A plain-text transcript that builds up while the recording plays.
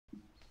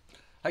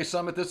Hey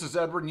Summit, this is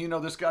Edward, and you know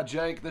this guy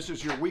Jake. This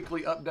is your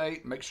weekly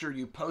update. Make sure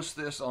you post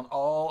this on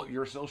all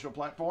your social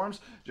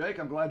platforms. Jake,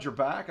 I'm glad you're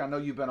back. I know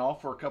you've been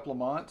off for a couple of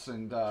months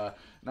and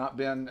not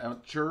been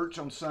at church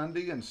on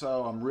Sunday, and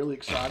so I'm really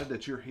excited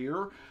that you're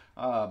here.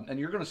 And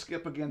you're going to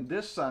skip again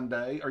this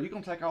Sunday. Are you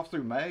going to take off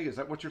through May? Is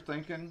that what you're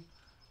thinking?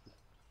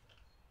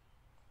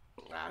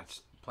 I'm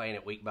just playing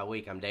it week by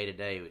week. I'm day to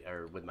day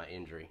or with my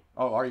injury.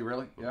 Oh, are you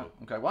really? Yeah.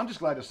 Okay. Well, I'm just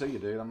glad to see you,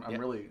 dude. I'm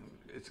really.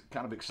 It's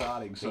kind of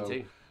exciting. So. Me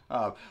too.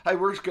 Hey,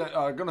 we're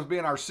going to be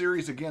in our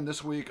series again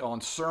this week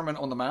on Sermon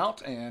on the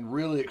Mount, and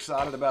really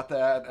excited about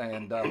that,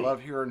 and love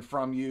hearing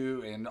from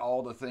you and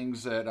all the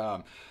things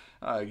that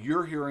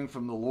you're hearing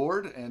from the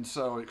Lord, and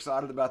so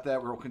excited about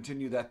that. We'll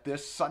continue that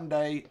this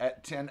Sunday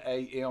at 10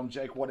 a.m.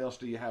 Jake, what else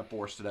do you have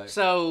for us today?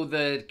 So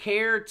the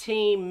Care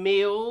Team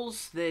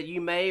meals that you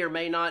may or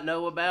may not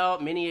know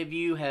about, many of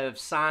you have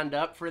signed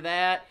up for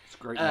that. It's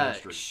great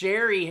ministry.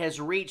 Sherry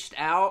has reached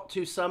out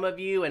to some of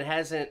you and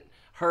hasn't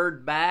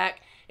heard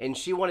back. And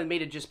she wanted me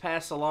to just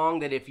pass along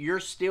that if you're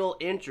still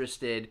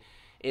interested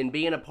in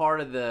being a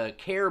part of the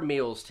Care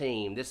Meals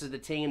team, this is the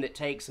team that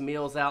takes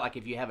meals out, like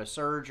if you have a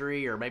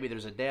surgery or maybe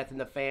there's a death in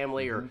the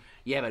family or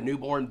you have a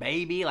newborn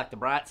baby like the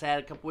Brights had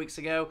a couple weeks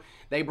ago,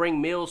 they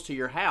bring meals to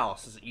your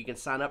house. You can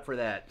sign up for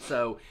that.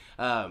 So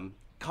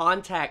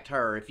contact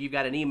her if you've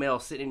got an email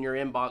sitting in your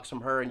inbox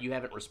from her and you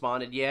haven't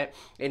responded yet.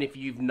 And if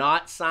you've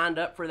not signed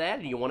up for that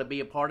and you want to be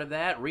a part of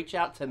that, reach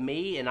out to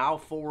me and I'll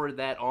forward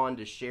that on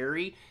to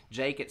Sherry,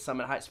 Jake at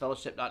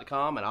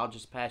SummitHeightsFellowship.com, and I'll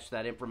just pass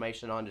that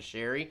information on to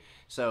Sherry.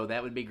 So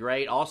that would be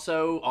great.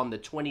 Also, on the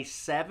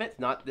 27th,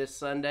 not this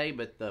Sunday,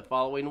 but the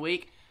following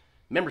week,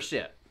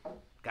 membership.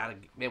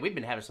 Man, we've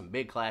been having some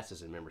big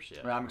classes in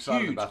membership. I'm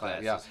excited Huge about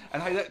classes. that. Yeah,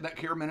 and hey, that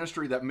care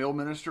ministry, that meal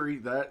ministry,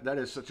 that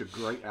is such a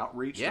great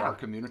outreach to our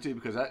community,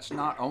 because that's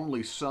not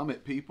only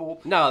Summit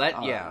people. No,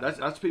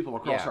 that's people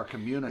across our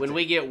community. When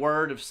we get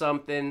word of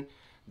something,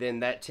 then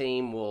that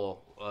team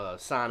will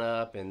sign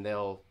up and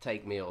they'll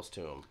take meals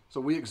to them.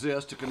 So we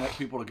exist to connect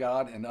people to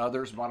God and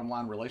others. Bottom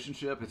line,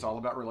 relationship. It's all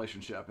about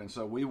relationship, and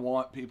so we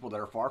want people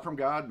that are far from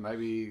God,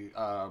 maybe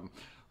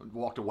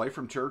walked away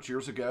from church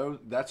years ago.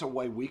 That's a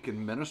way we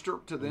can minister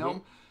to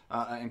them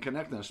and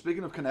connect them.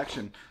 Speaking of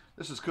connection,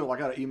 this is cool. I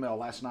got an email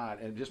last night,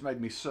 and it just made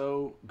me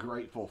so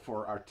grateful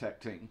for our tech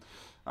team.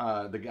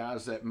 The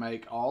guys that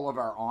make all of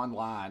our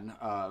online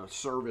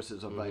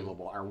services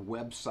available, our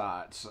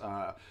websites,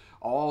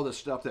 all the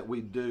stuff that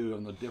we do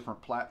on the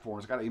different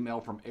platforms. I got an email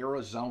from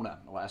Arizona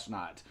last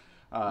night.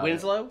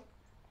 Winslow?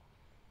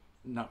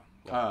 No.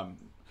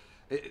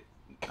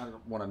 I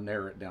don't want to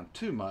narrow it down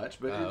too much,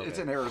 but it's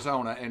in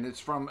Arizona, and it's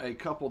from a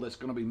couple that's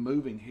going to be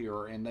moving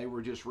here, and they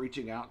were just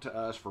reaching out to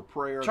us for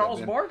prayer.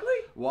 Charles Barkley?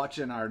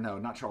 Watching our, no,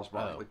 not Charles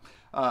Barkley.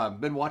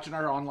 Been watching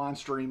our online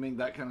streaming,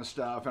 that kind of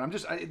stuff, and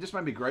it just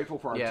made me grateful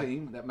for our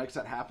team that makes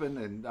that happen,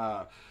 and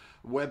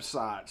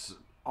websites,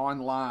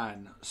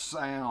 online,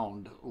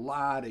 sound,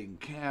 lighting,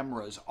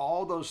 cameras,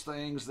 all those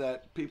things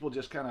that people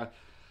just kind of,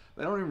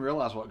 they don't even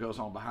realize what goes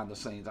on behind the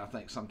scenes, I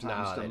think,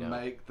 sometimes to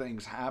make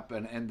things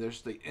happen. And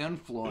there's the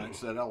influence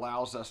that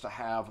allows us to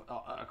have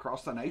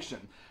across the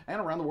nation and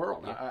around the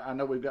world. I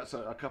know we've got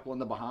a couple in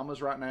the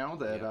Bahamas right now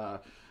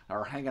that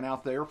are hanging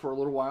out there for a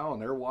little while,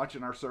 and they're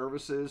watching our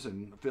services.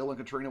 And Phil and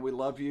Katrina, we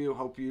love you.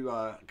 Hope you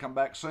come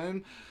back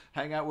soon.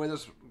 Hang out with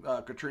us.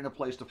 Katrina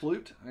plays the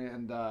flute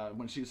and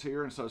when she's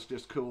here, and so it's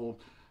just cool,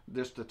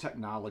 just the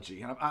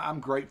technology. And I'm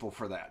grateful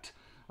for that.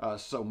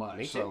 So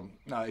much. So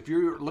if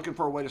you're looking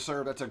for a way to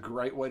serve, that's a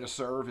great way to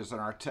serve, is in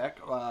our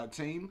tech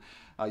team.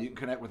 You can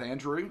connect with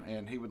Andrew,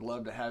 and he would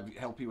love to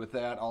help you with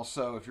that.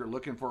 Also, if you're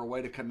looking for a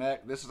way to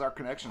connect, this is our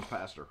connections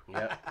pastor.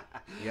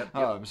 Yep.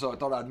 So I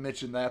thought I'd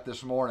mention that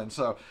this morning.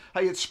 So,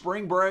 hey, it's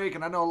spring break,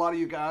 and I know a lot of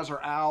you guys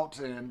are out,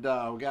 and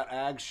we got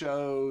ag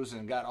shows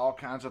and got all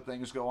kinds of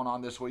things going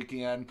on this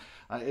weekend.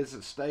 It's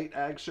a state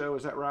ag show,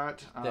 is that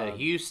right?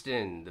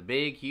 The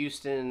big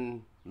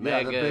Houston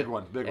Mega, the big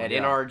one, at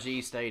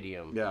NRG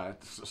Stadium. Yeah,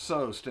 it's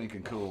so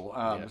stinking cool.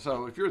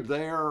 So if you're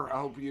there, I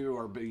hope you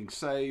are being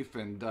safe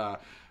and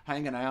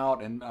hanging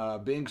out and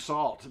being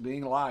salt,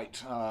 being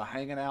light,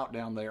 hanging out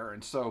down there.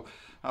 And so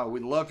we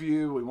love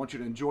you. We want you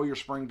to enjoy your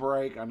spring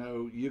break. I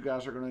know you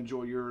guys are going to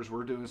enjoy yours.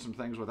 We're doing some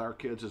things with our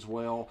kids as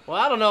well. Well,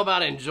 I don't know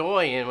about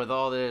enjoying with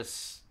all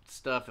this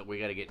stuff that we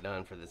got to get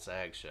done for this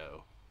ag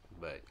show.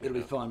 But it'll be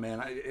fun,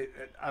 man.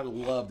 I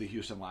love the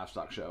Houston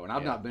Livestock Show, and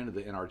I've not been to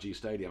the NRG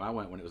Stadium. I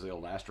went when it was the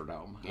old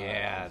Astrodome.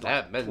 Yeah,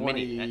 that's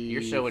many.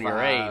 You're showing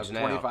your age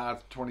now.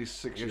 25,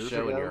 26 years ago.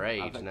 You're showing your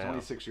age I think now.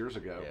 26 years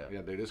ago.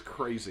 Yeah, dude, it's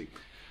crazy.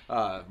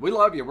 We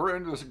love you. We're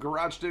in this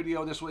garage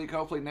studio this week.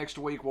 Hopefully next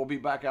week we'll be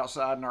back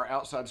outside in our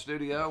outside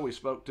studio. We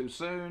spoke too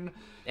soon.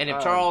 And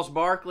if Charles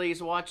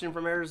Barkley's watching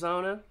from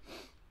Arizona,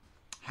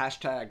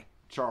 hashtag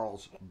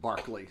Charles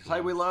Barkley.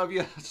 Hey, we love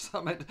you.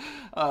 Summit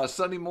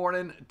Sunday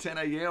morning, 10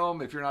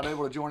 a.m. If you're not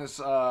able to join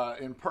us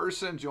in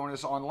person, join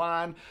us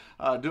online.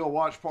 Do a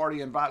watch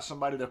party. Invite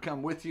somebody to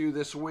come with you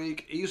this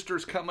week.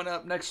 Easter's coming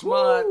up next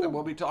month, and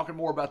we'll be talking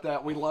more about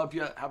that. We love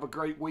you. Have a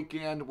great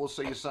weekend. We'll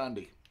see you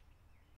Sunday.